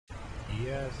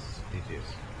Yes, it is.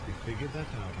 We figured that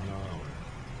out on our own.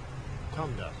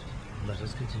 Come, Dust. Let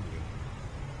us continue.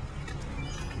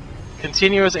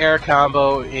 Continuous air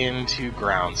combo into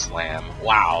ground slam.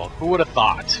 Wow, who would have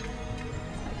thought?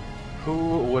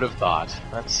 Who would have thought?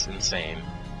 That's insane.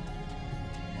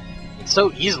 It's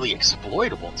so easily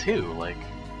exploitable too, like,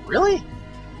 really?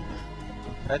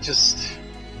 That just...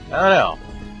 I don't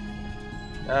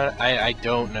know. I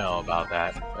don't know about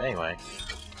that. But anyway.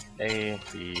 A,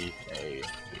 B, A,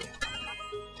 B.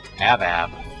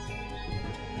 Ab.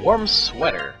 Warm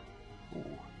sweater.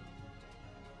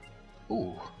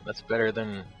 Ooh, that's better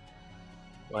than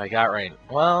what I got right.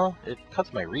 Well, it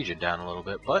cuts my region down a little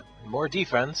bit, but more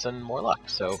defense and more luck,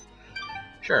 so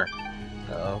sure.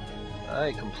 Uh-oh.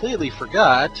 I completely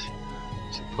forgot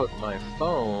to put my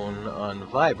phone on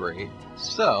vibrate,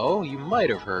 so you might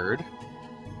have heard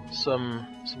some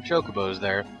chocobos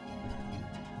there.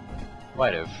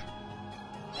 Might have.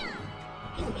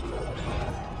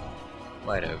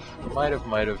 Might have.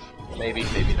 Maybe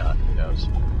not. Who knows?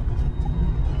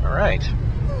 Alright.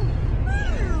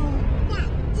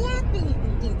 That definitely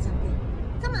did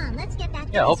something. Come on, let's get back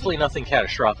to Yeah, hopefully nothing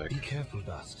catastrophic. Be careful,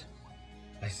 Dust.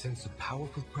 I sense a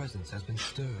powerful presence has been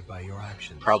stirred by your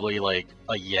actions. Probably like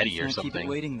a Yeti or something. Keep it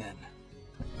waiting then.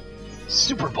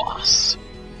 Super boss.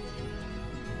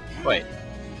 Wait.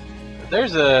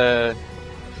 There's a...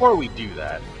 Before we do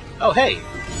that... Oh, hey!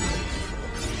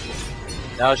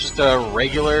 Now it's just a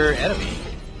regular enemy.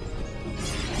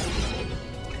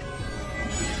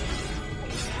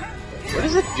 What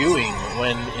is it doing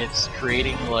when it's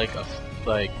creating like a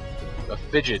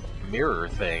fidget mirror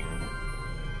thing?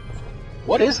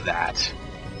 What is that?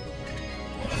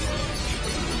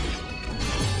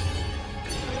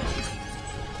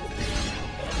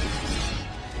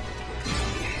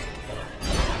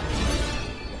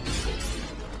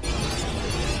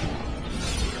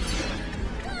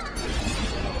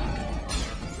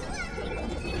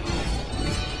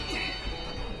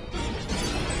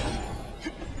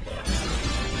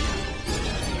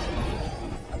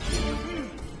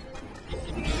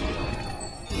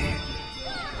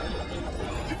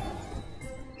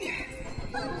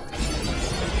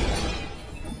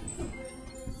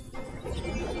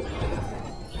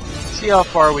 See how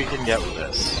far we can get with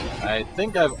this. I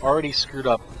think I've already screwed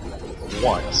up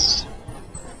once.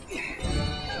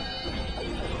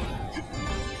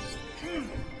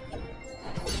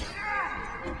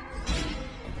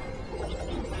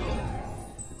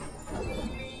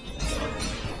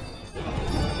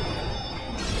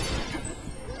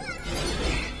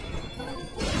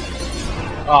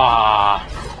 Ah,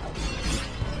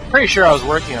 pretty sure I was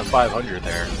working on 500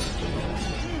 there.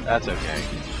 That's okay.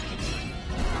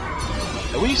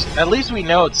 At least we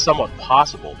know it's somewhat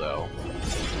possible, though.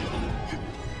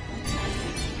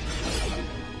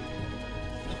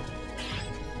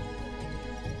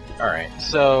 Alright,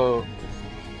 so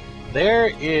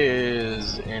there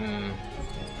is an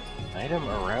item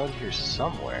around here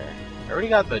somewhere. I already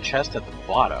got the chest at the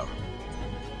bottom.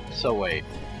 So wait.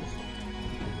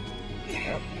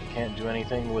 Yep, can't do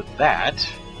anything with that.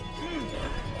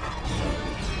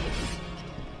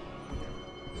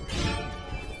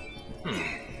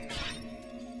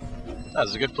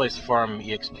 That's a good place to farm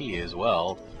EXP as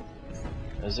well.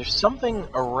 Is there something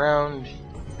around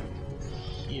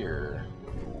here?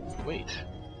 Wait.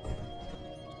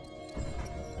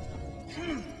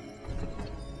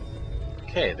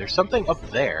 Okay, there's something up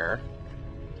there.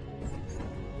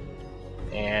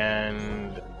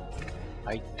 And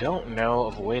I don't know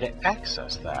of a way to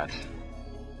access that.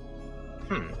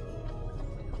 Well,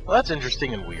 that's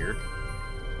interesting and weird.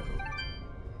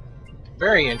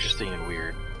 Very interesting and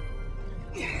weird.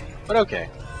 But okay.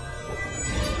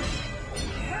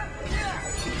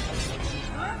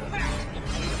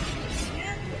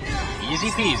 Easy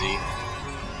peasy.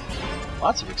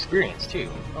 Lots of experience too.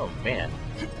 Oh man.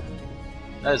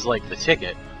 That is like the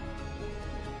ticket.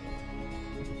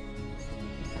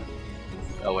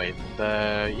 Oh wait,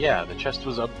 the chest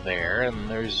was up there and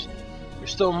there's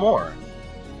still more.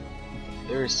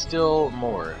 There's still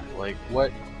more. Like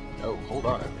what? Oh, hold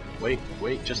on. Wait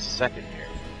just a second here.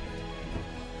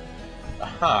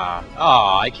 Aha!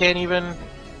 Aw, I can't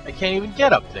even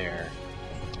get up there.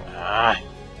 Ah,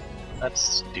 that's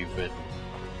stupid.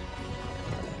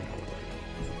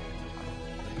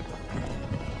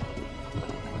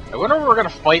 I wonder if we're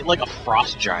gonna fight like a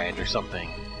frost giant or something.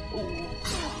 Ooh.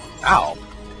 Ow.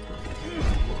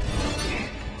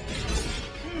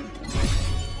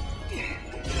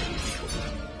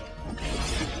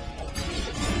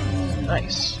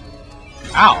 Nice.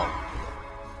 Ow.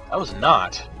 That was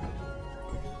not.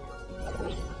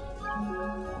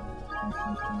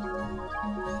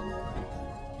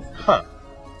 Huh.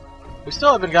 We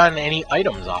still haven't gotten any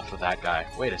items off of that guy.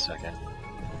 Wait a second.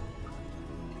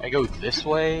 I go this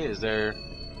way? Is there...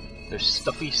 There's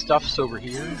stuffy stuffs over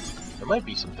here? There might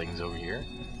be some things over here.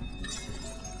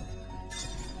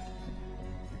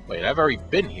 Wait, I've already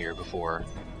been here before.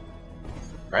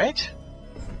 Right?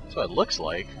 That's what it looks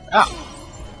like. Ah!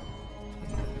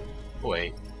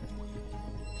 Wait.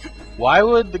 Why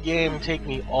would the game take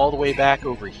me all the way back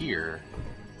over here?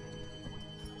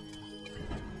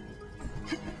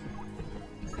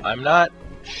 I'm not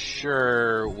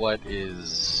sure what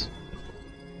is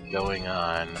going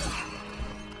on.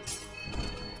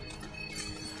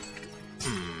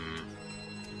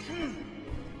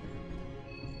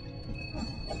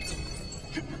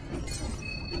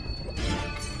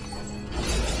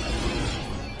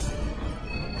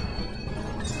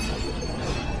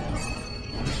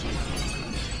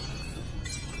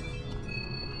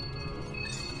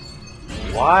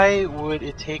 Why would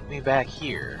it take me back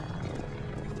here?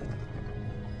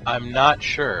 I'm not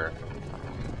sure.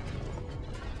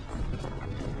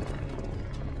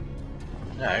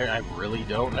 I really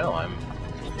don't know. I'm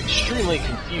extremely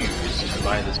confused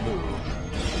by this move.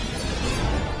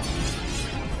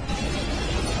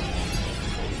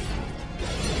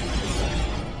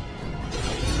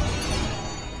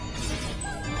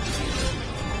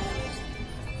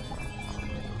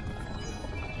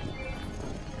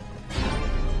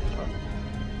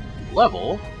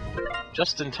 Level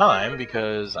just in time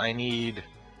because I need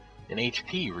an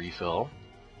HP refill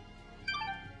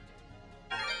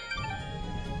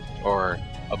or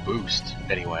a boost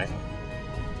anyway.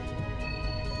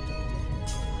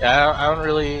 Yeah,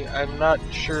 I'm not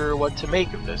sure what to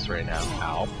make of this right now.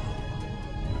 Ow.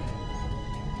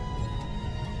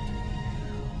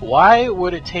 Why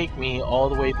would it take me all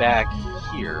the way back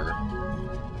here?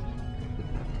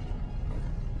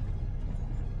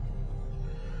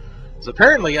 So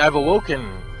apparently I've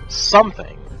awoken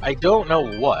something. I don't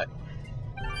know what.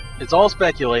 It's all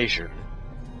speculation.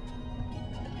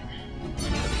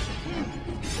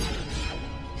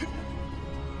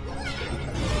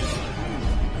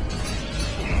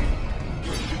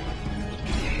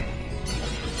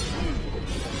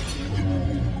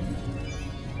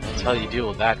 That's how you deal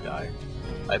with that guy.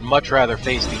 I'd much rather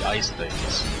face the ice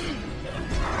things.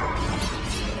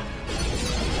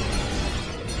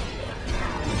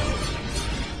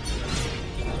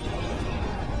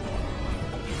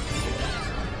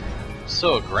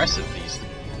 So aggressive,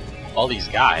 all these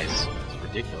guys. It's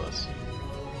ridiculous.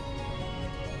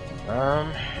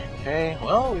 Okay,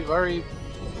 well, we've already...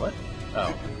 What?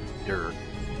 Oh, dirt.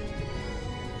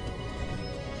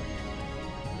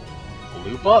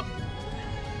 Loop up.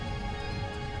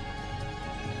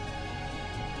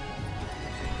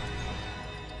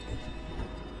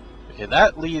 Okay,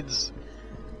 that leads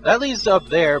up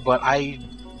there, but I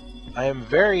am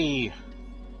very...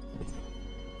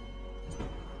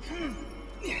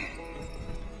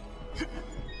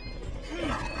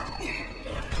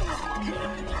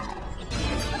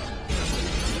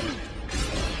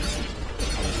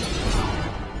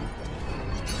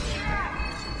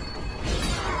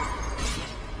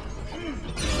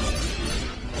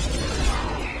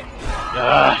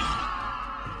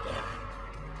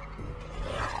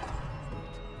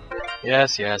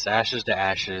 Yes, yes, ashes to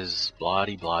ashes,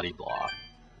 blah-de blah-de blah.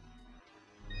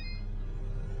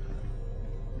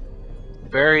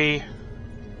 Very,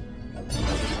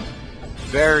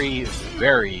 very,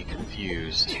 very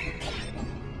confused.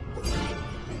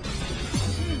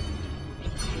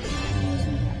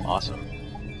 Awesome.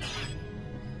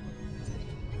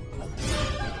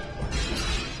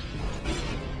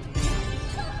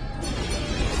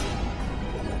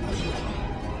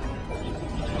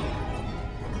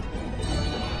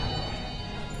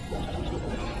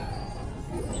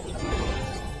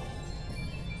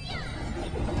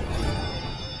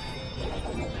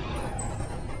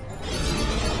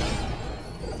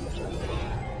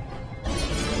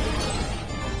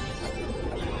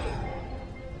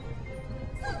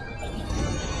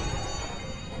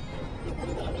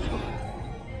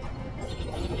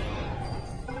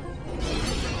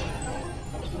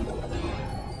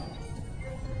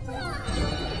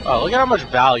 Oh, look at how much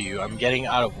value I'm getting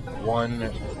out of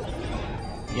one,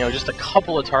 you know, just a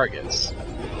couple of targets.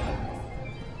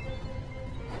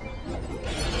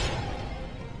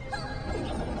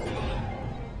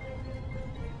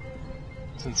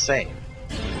 It's insane.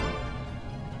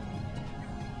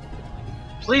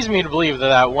 Which leads me to believe that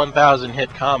that 1,000 hit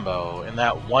combo in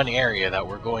that one area that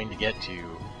we're going to get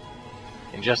to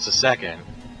in just a second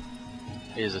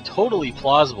is a totally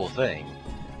plausible thing.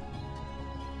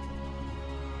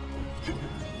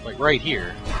 Like right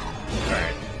here.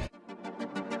 Alright.